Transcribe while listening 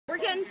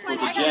For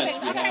the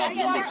Jets, we have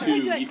number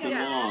 2, Ethan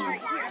Long.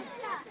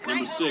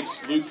 Number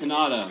 6, Luke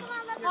Kanata.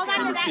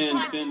 Number 10,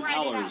 Finn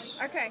Allers.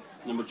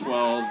 Number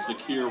 12,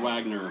 Zakir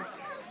Wagner.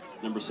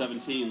 Number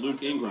 17,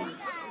 Luke Ingram.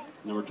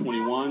 Number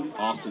 21,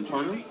 Austin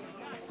Turner.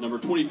 Number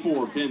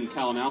 24, Ben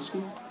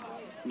Kalinowski.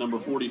 Number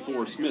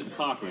 44, Smith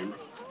Cochran.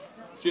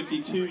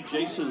 52,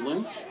 Jason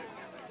Lynch.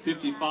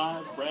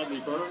 55, Bradley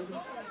Berg.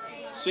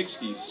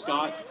 60,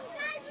 Scott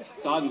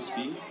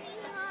Godinski.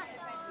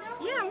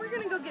 Yeah, we're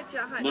going to go get you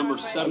a hot dog. Number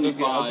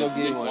 75,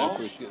 Nick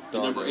Walsh. And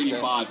number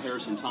 85,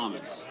 Harrison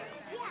Thomas.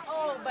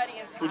 Oh, buddy,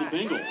 it's For the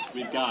Bengals,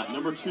 we've got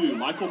number 2,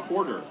 Michael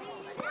Porter.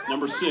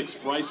 Number 6,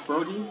 Bryce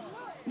Berge.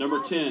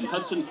 Number 10,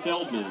 Hudson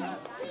Feldman.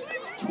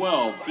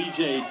 12,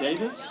 DJ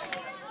Davis.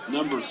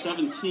 Number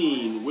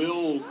 17,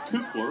 Will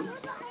Kukler.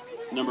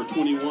 Number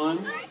 21,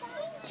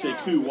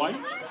 Sekou White.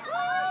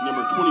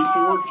 Number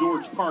 24,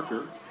 George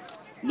Parker.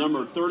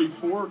 Number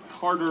 34,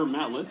 Carter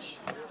Matlich.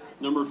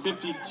 Number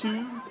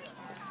 52,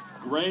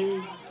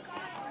 Gray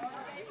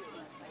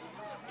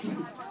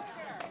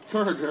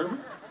Kurger.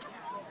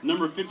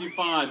 Number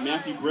 55,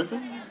 Matthew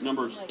Griffin.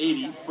 Number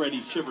 80,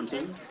 Freddie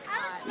Chiverton.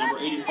 Number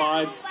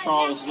 85,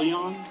 Charles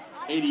Leon.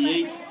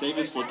 88,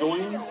 Davis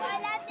Ladoyan.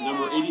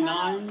 Number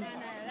 89,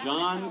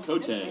 John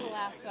Cote.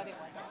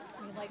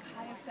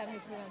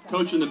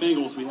 Coaching the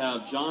Bengals, we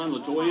have John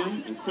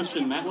Ladoyan and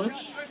Christian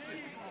Matlich.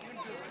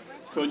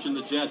 Coaching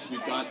the Jets,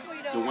 we've got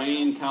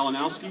Dwayne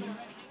Kalinowski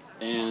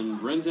and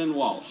Brendan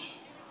Walsh.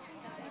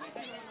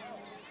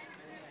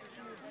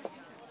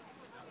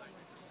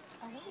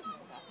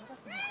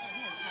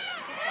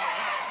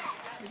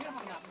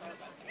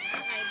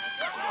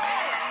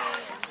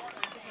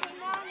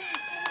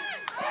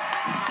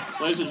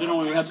 Ladies and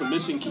gentlemen, we have some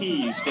missing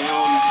keys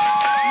down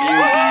near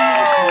the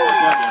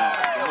dugout.